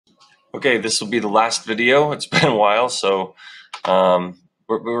Okay, this will be the last video. It's been a while, so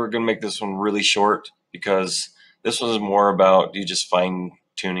we're going to make this one really short because this was more about you just fine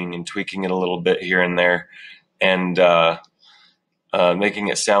tuning and tweaking it a little bit here and there, and making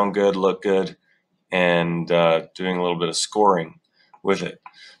it sound good, look good, and doing a little bit of scoring with it.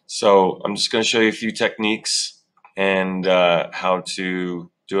 So I'm just going to show you a few techniques and how to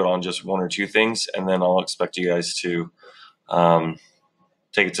do it on just one or two things, and then I'll expect you guys to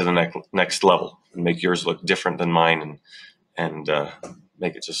take it to the next level and make yours look different than mine, and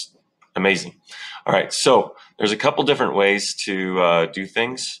make it just amazing. All right, so there's a couple different ways to do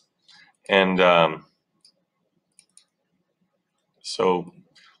things, and so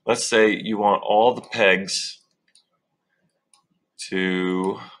let's say you want all the pegs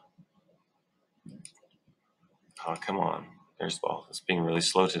to, oh, come on, there's the ball. It's being really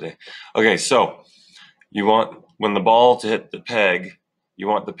slow today. Okay, so you want, when the ball to hit the peg, you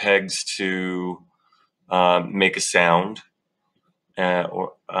want the pegs to make a sound,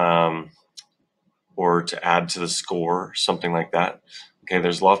 or to add to the score, something like that. Okay,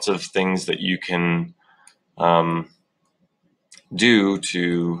 there's lots of things that you can do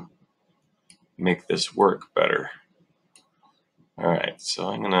to make this work better. All right, so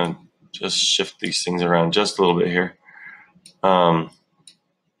I'm gonna just shift these things around just a little bit here.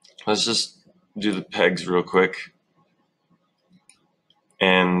 Let's just do the pegs real quick.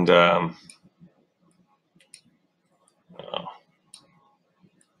 And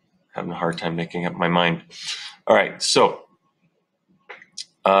having a hard time making up my mind. All right, so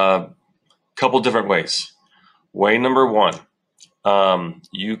couple different ways. Way number one,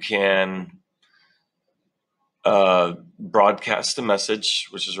 you can broadcast a message,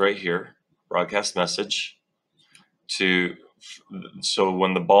 which is right here, broadcast message, so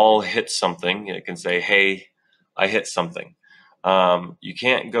when the ball hits something, it can say, hey, I hit something. You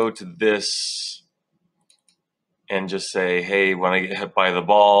can't go to this and just say, hey, when I get hit by the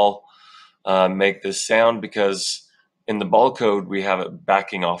ball, make this sound, because in the ball code we have it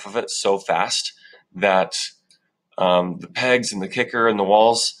backing off of it so fast that the pegs and the kicker and the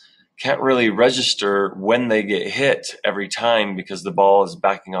walls can't really register when they get hit every time, because the ball is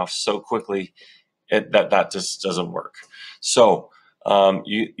backing off so quickly that just doesn't work. So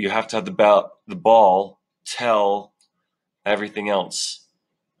you have to have the ball tell everything else,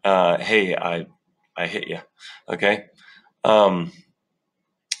 hey, I hit you. Okay,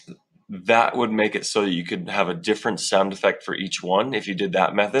 that would make it so that you could have a different sound effect for each one if you did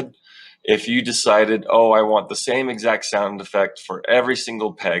that method. If you decided, oh, I want the same exact sound effect for every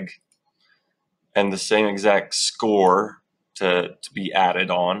single peg and the same exact score to be added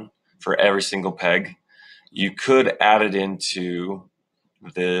on for every single peg, you could add it into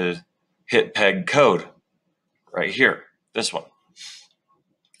the hit peg code right here, this one.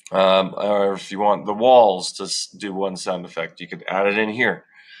 Or if you want the walls to do one sound effect, you could add it in here.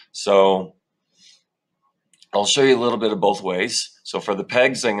 So I'll show you a little bit of both ways. So for the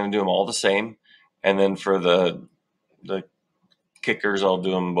pegs, I'm going to do them all the same, and then for the kickers, I'll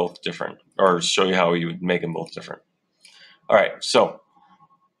do them both different, or show you how you would make them both different. All right, so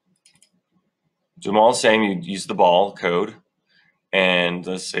do them all the same. You use the ball code, and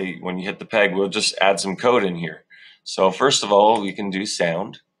let's say when you hit the peg, we'll just add some code in here. So first of all, we can do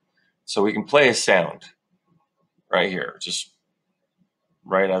sound. So we can play a sound right here, just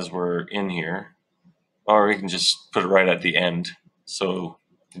right as we're in here, or we can just put it right at the end so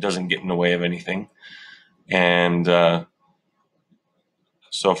it doesn't get in the way of anything. And so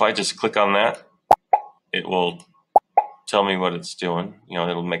if I just click on that, it will tell me what it's doing. You know,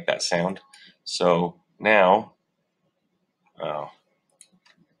 it'll make that sound. So now, the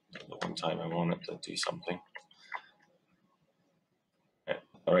one time I want it to do something.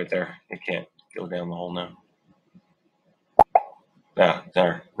 Right there, it can't go down the hole now. Yeah,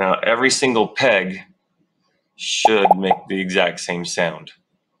 there. Now every single peg should make the exact same sound.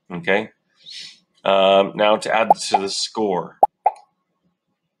 Okay. Now to add to the score.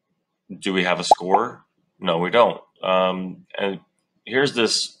 Do we have a score? No, we don't. And here's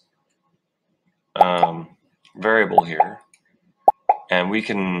this variable here, and we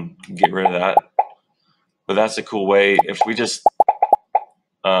can get rid of that. But that's a cool way. If we just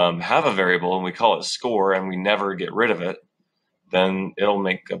have a variable and we call it score and we never get rid of it, then it'll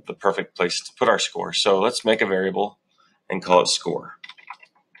make up the perfect place to put our score. So let's make a variable and call it score.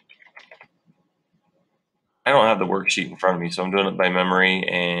 I don't have the worksheet in front of me, so I'm doing it by memory,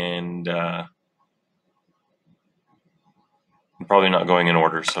 and I'm probably not going in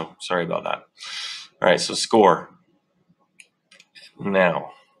order, so sorry about that. All right, so score.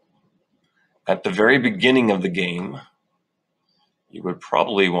 Now, at the very beginning of the game, you would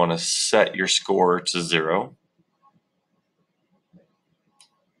probably want to set your score to 0.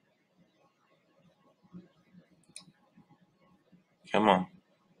 Come on.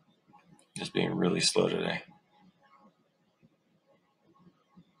 Just being really slow today.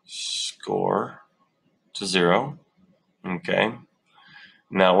 Score to 0. Okay.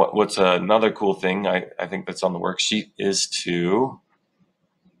 Now, what's another cool thing I think that's on the worksheet is to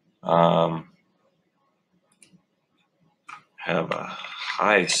have a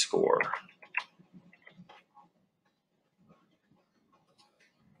high score.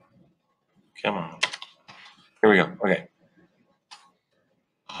 Come on. Here we go. Okay.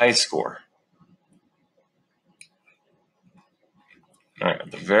 High score. All right.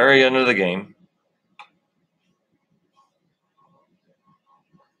 At the very end of the game,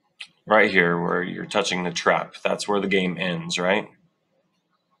 right here where you're touching the trap, that's where the game ends, right?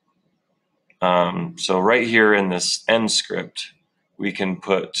 So right here in this end script, we can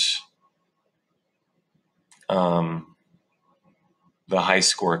put the high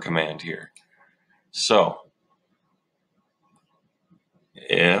score command here. So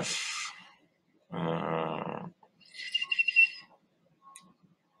if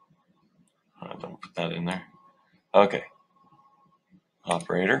don't put that in there. Okay.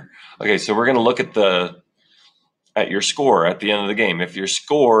 Operator. Okay, so we're going to look at your score at the end of the game. If your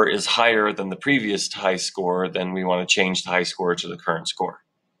score is higher than the previous high score, then we want to change the high score to the current score.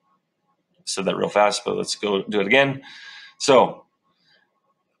 I said that real fast, but let's go do it again. So,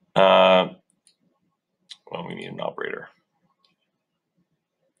 well, we need an operator.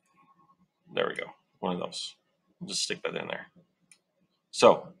 There we go. One of those. We'll just stick that in there.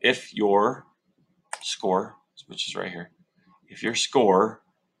 So if your score, which is right here, if your score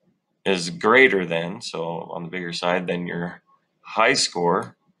is greater than, so on the bigger side, than your high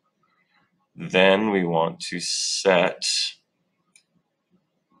score, then we want to set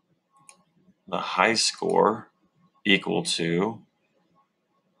the high score equal to,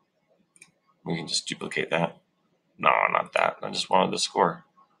 we can just duplicate that. No, not that. I just wanted the score.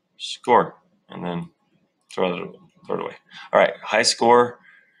 Score. And then throw it away. All right, high score.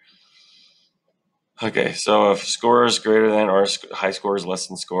 Okay, so if score is greater than or high score is less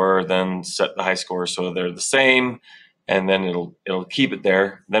than score, then set the high score so they're the same, and then it'll keep it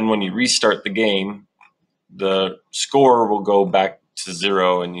there. Then when you restart the game, the score will go back to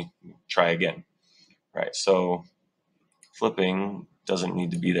 0 and you try again. Right, so flipping doesn't need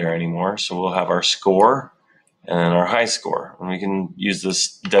to be there anymore. So we'll have our score and then our high score, and we can use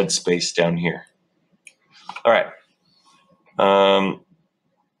this dead space down here. All right.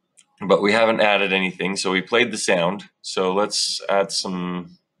 But we haven't added anything, so we played the sound. So let's add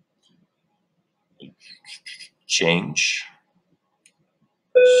some change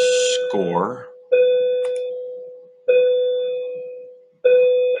score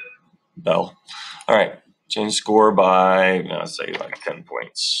bell. All right, change score by, let's say like 10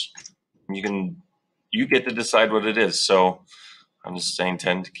 points. You get to decide what it is. So I'm just saying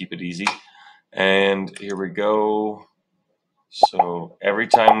 10 to keep it easy. And here we go. So every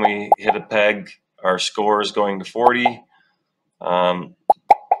time we hit a peg, our score is going to 40.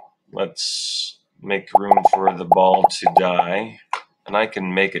 Let's make room for the ball to die. And I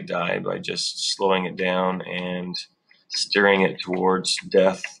can make it die by just slowing it down and steering it towards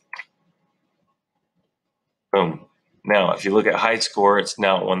death. Boom. Now, if you look at high score, it's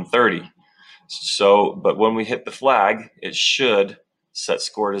now at 130. So, but when we hit the flag, it should set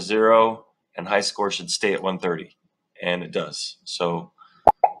score to 0 and high score should stay at 130. And it does. So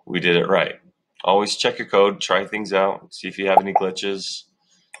we did it right. Always check your code, try things out, see if you have any glitches,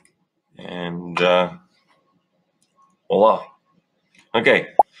 and voila. Okay,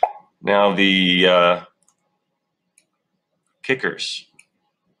 now the kickers.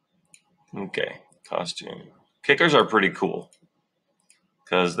 Okay, costume. Kickers are pretty cool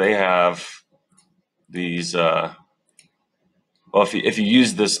because they have these. Well, if you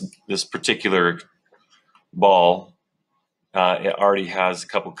use this particular ball. It already has a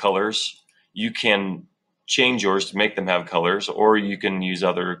couple colors. You can change yours to make them have colors, or you can use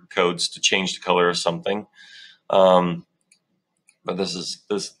other codes to change the color of something. But this is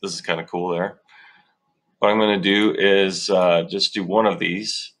kind of cool there. What I'm going to do is just do one of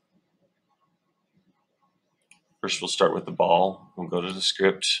these. First, we'll start with the ball. We'll go to the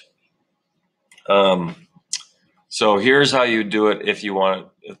script. So here's how you do it if you want.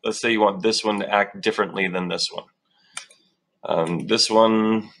 Let's say you want this one to act differently than this one. This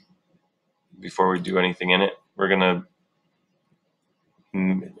one, before we do anything in it, we're going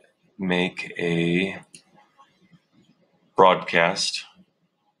to make a broadcast.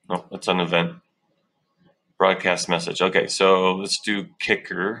 No, that's an event. broadcast message. Okay, so let's do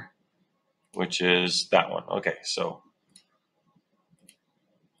kicker, which is that one. Okay, so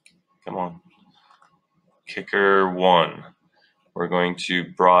come on. Kicker 1. We're going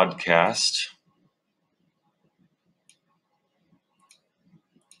to broadcast.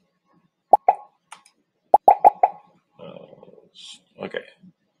 Okay.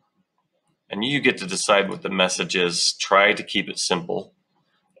 And you get to decide what the message is. Try to keep it simple.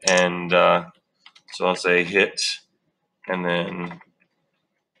 And so I'll say hit and then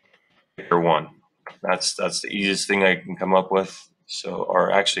kicker 1. That's the easiest thing I can come up with. So, or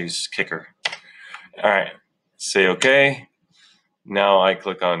actually it's kicker. All right, say okay. Now I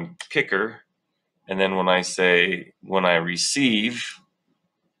click on kicker, and then when I receive,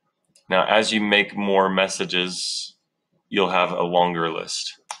 now as you make more messages, you'll have a longer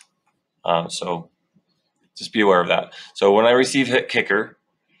list. So just be aware of that. So when I receive hit kicker,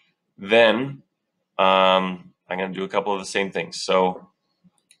 then I'm going to do a couple of the same things. So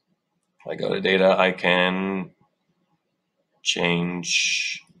if I go to data, I can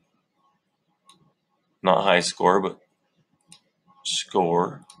change not high score, but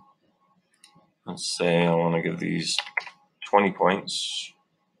score. Let's say I want to give these 20 points.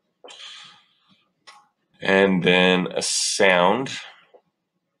 And then a sound.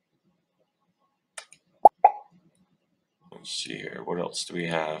 Let's see here. What else do we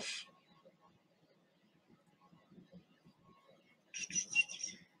have?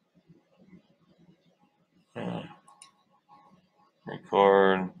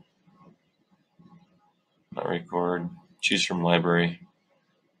 Record. Not record. Choose from library.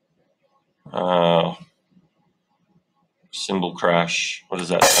 Symbol crash. What does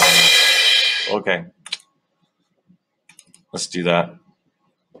that sound like? Okay. Let's do that.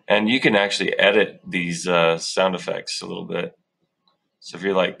 And you can actually edit these sound effects a little bit. So if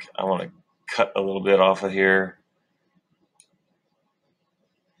you're like, I want to cut a little bit off of here.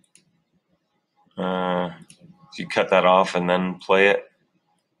 If you cut that off and then play it,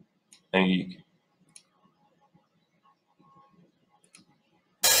 and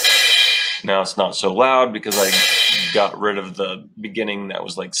now it's not so loud because I got rid of the beginning that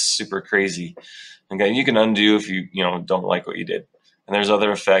was like super crazy. Okay, you can undo if you don't like what you did. And there's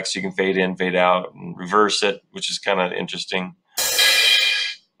other effects. You can fade in, fade out, and reverse it, which is kind of interesting.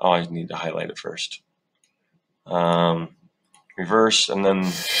 Oh, I need to highlight it first. Reverse, and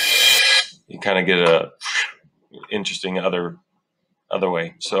then you kind of get a interesting other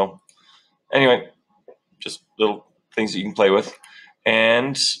way. So anyway, just little things that you can play with.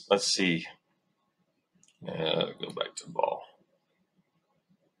 And let's see. Go back to the ball.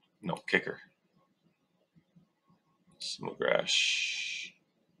 No, kicker. Symbol crash.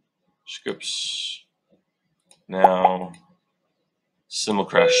 Scripts. Now, symbol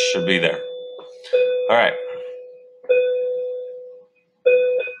crash should be there. All right.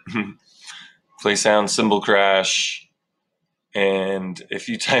 Play sound, symbol crash. And if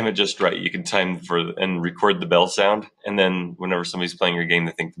you time it just right, you can time and record the bell sound. And then whenever somebody's playing your game,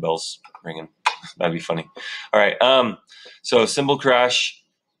 they think the bell's ringing. That'd be funny. All right. So symbol crash,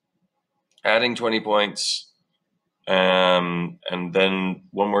 adding 20 points. And then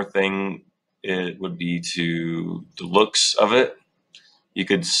one more thing, it would be to the looks of it. You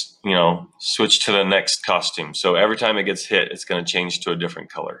could, switch to the next costume. So every time it gets hit, it's going to change to a different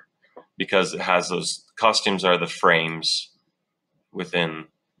color because it has those costumes are the frames within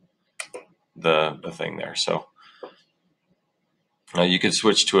the thing there. So you could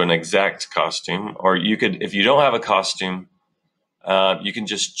switch to an exact costume, or you could, if you don't have a costume, you can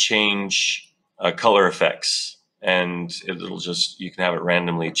just change color effects, and you can have it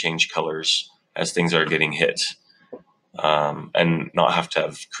randomly change colors as things are getting hit, and not have to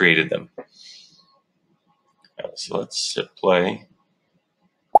have created them. So let's hit play.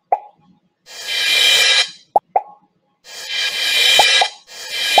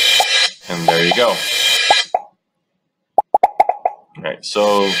 And there you go. All right,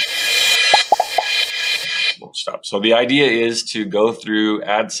 so we'll stop. So the idea is to go through,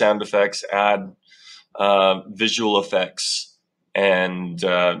 add sound effects, add visual effects, and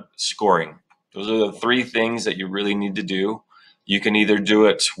scoring. Those are the three things that you really need to do. You can either do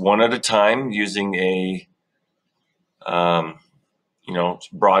it one at a time using a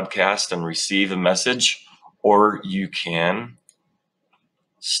broadcast and receive a message, or you can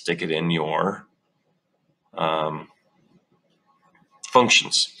stick it in your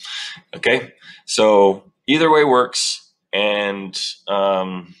functions. Okay, so either way works, and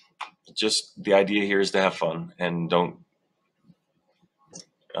just the idea here is to have fun and don't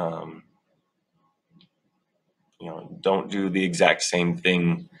don't do the exact same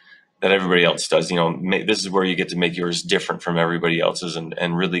thing that everybody else does. This is where you get to make yours different from everybody else's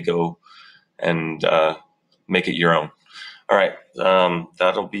and really go and make it your own. All right,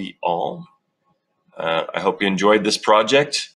 that'll be all. I hope you enjoyed this project.